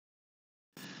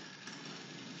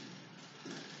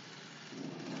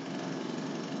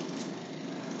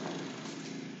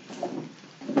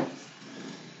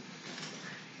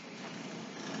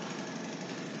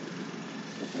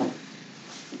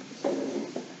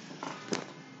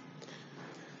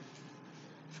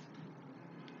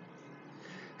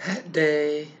Hat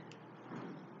day.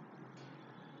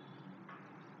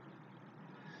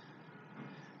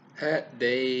 Hat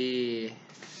day.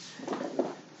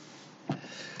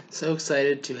 So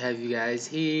excited to have you guys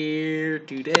here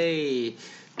today.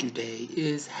 Today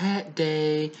is hat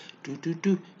day. Do do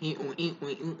do.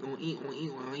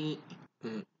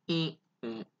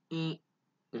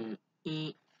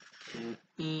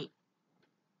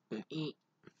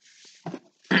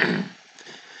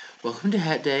 Welcome to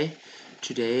Hat Day.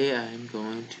 Today I'm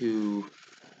going to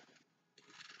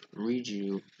read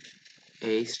you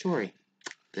a story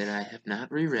that I have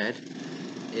not reread.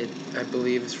 It, I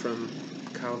believe, is from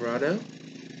Colorado,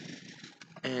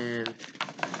 and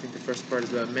I think the first part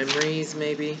is about memories,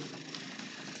 maybe.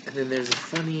 And then there's a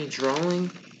funny drawing.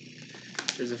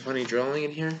 There's a funny drawing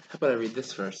in here. How about I read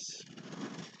this first?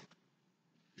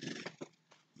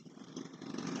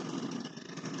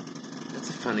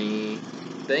 That's a funny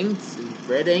thing. It's in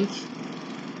red ink.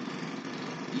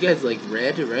 You guys like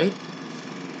red, right?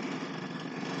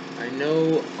 I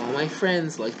know all my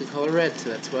friends like the color red, so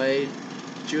that's why I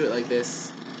drew it like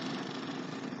this.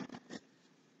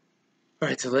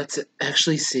 Alright, so let's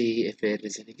actually see if it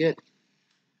is any good.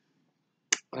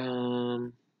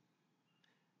 One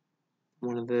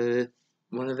of the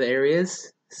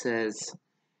areas says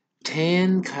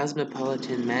Tan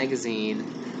Cosmopolitan Magazine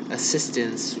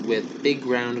assistants with big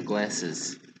round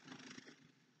glasses.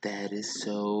 That is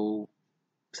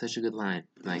such a good line.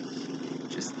 Like,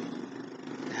 just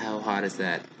how hot is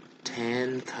that?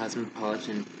 Tan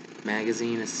Cosmopolitan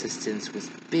Magazine assistants with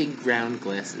big round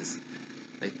glasses.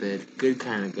 Like the good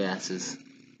kind of glasses.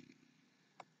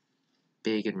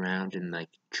 Big and round and like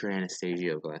Trey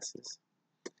Anastasio glasses.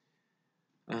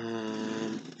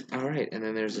 Alright, and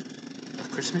then there's a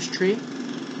Christmas tree.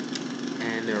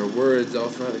 And there are words all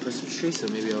throughout the Christmas tree, so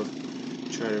maybe I'll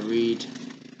try to read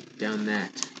down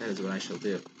that. That is what I shall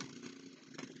do.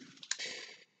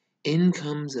 In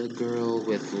comes a girl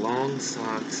with long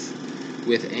socks,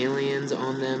 with aliens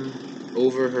on them,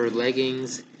 over her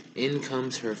leggings. In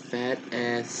comes her fat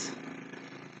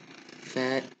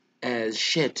as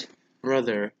shit,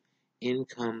 brother. In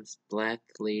comes black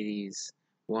ladies,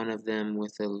 one of them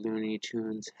with a Looney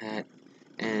Tunes hat,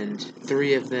 and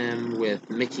three of them with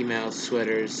Mickey Mouse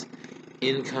sweaters.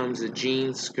 In comes a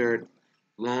jean skirt,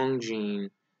 long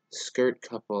jean, skirt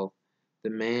couple. The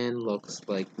man looks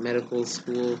like medical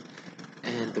school,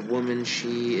 and the woman,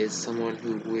 she is someone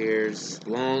who wears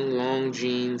long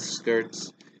jean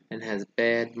skirts and has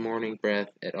bad morning breath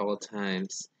at all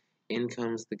times. In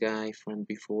comes the guy from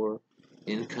before.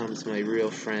 In comes my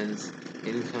real friends.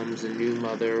 In comes a new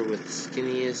mother with the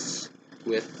skinniest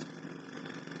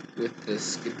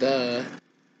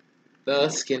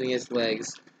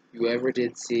legs you ever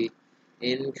did see.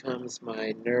 In comes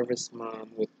my nervous mom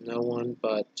with no one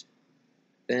but.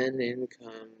 Then in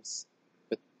comes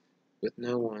with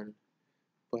no one.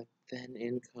 But then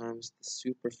in comes the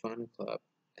Super Fun Club,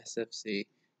 SFC,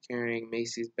 carrying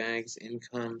Macy's bags. In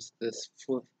comes this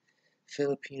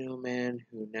Filipino man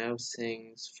who now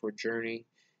sings for Journey.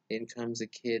 In comes a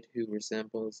kid who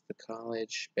resembles the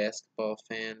college basketball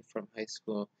fan from high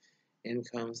school. In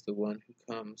comes the one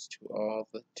who comes to all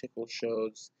the tickle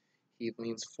shows. He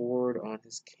leans forward on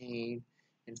his cane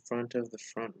in front of the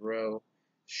front row,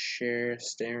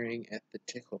 staring at the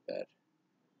tickle bed.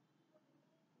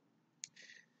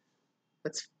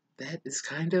 That is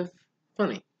kind of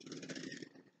funny.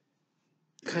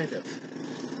 Kind of.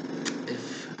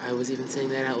 If I was even saying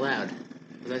that out loud.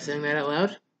 Was I saying that out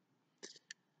loud?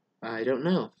 I don't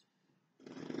know.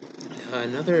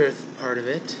 Another part of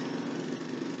it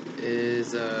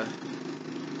is a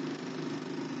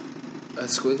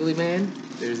squiggly man.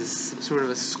 There's sort of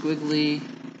a squiggly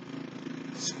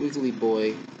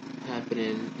boy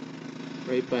happening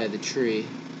right by the tree.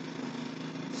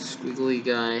 Squiggly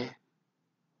guy.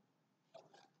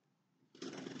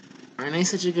 Aren't I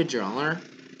such a good drawer?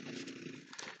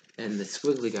 And the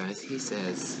squiggly guy, he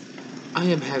says, I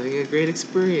am having a great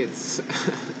experience.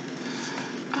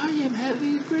 I am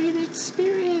having a great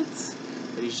experience.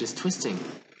 But he's just twisting.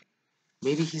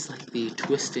 Maybe he's like the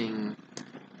twisting,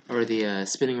 or the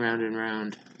spinning round and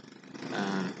round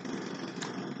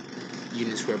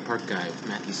Union Square Park guy with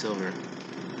Matthew Silver.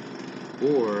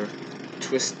 Or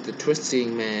the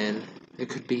twisting man. It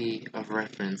could be a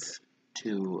reference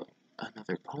to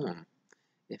another poem,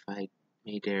 if I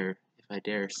dare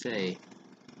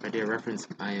reference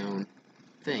my own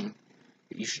thing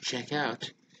that you should check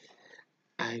out.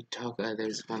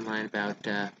 There's one line about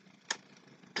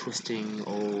twisting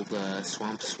old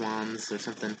swamp swans or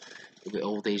something with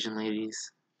old Asian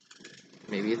ladies.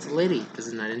 Maybe it's a lady. Does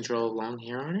it not draw long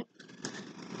hair on it?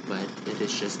 but it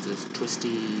is just a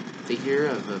twisty figure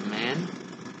of a man,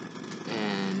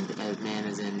 and a man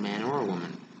as in man or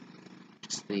woman.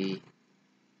 Just the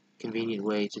convenient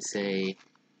way to say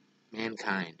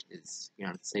mankind is, you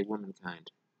don't have to say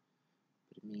womankind,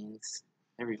 but it means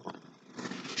everyone.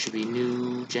 There should be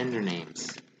new gender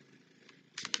names.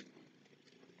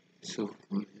 So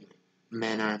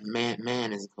men are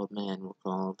man isn't called man. We're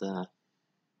called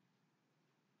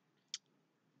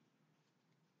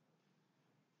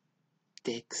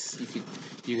dicks.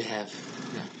 You could have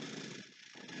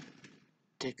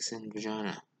dicks and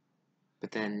vagina.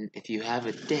 But then if you have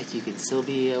a dick, you can still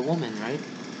be a woman, right?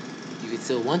 You could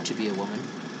still want to be a woman,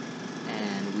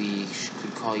 and we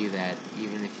could call you that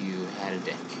even if you had a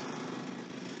dick.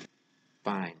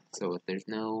 Fine. So if there's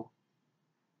no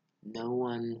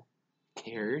one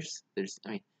cares.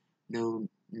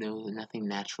 Nothing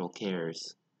natural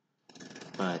cares,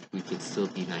 but we could still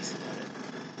be nice about it.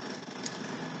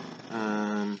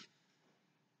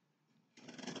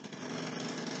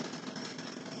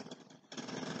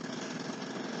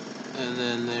 And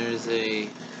then there's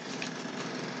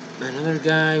another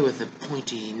guy with a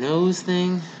pointy nose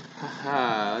thing.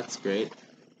 Haha, that's great.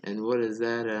 And what does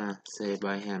that say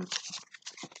by him?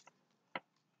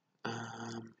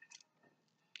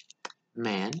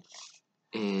 Man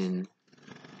in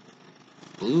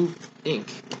blue ink,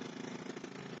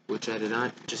 which I did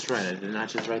not just write. I did not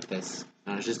just write this.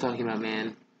 I was just talking about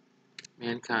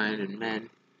mankind and men.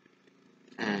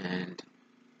 And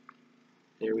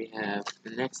there we have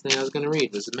the next thing I was going to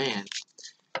read was man.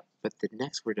 But the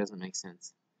next word doesn't make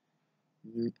sense.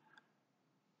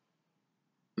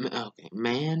 Okay,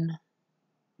 man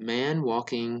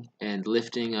walking and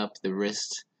lifting up the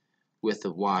wrist with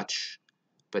a watch,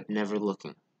 but never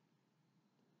looking.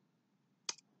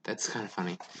 That's kind of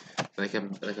funny. Like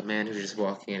a man who's just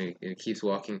walking and he keeps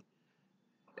walking,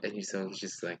 and he's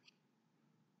just like.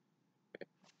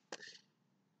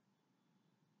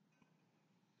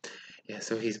 Yeah,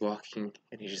 so he's walking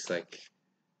and he's just like.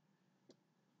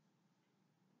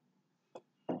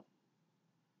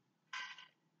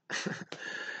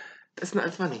 That's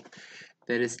not funny.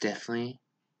 That is definitely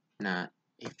not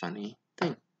a funny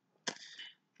thing.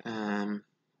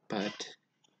 But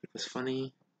it was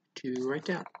funny to write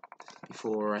down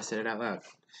before I said it out loud.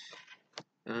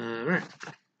 Alright.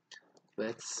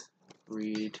 Let's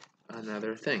read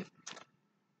another thing.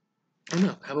 Oh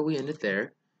no, how about we end it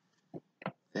there?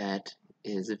 That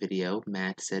is a video.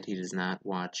 Matt said he does not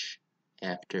watch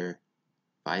after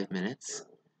 5 minutes.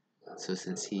 So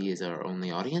since he is our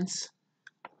only audience,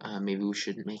 maybe we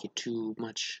shouldn't make it too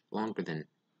much longer than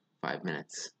 5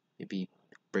 minutes. Maybe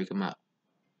break them up.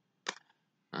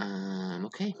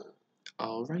 Okay.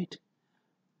 Alright.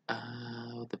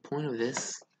 The point of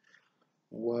this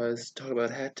was to talk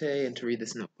about Hat Day and to read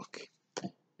this notebook.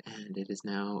 And it is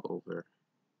now over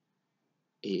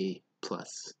A+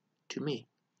 to me.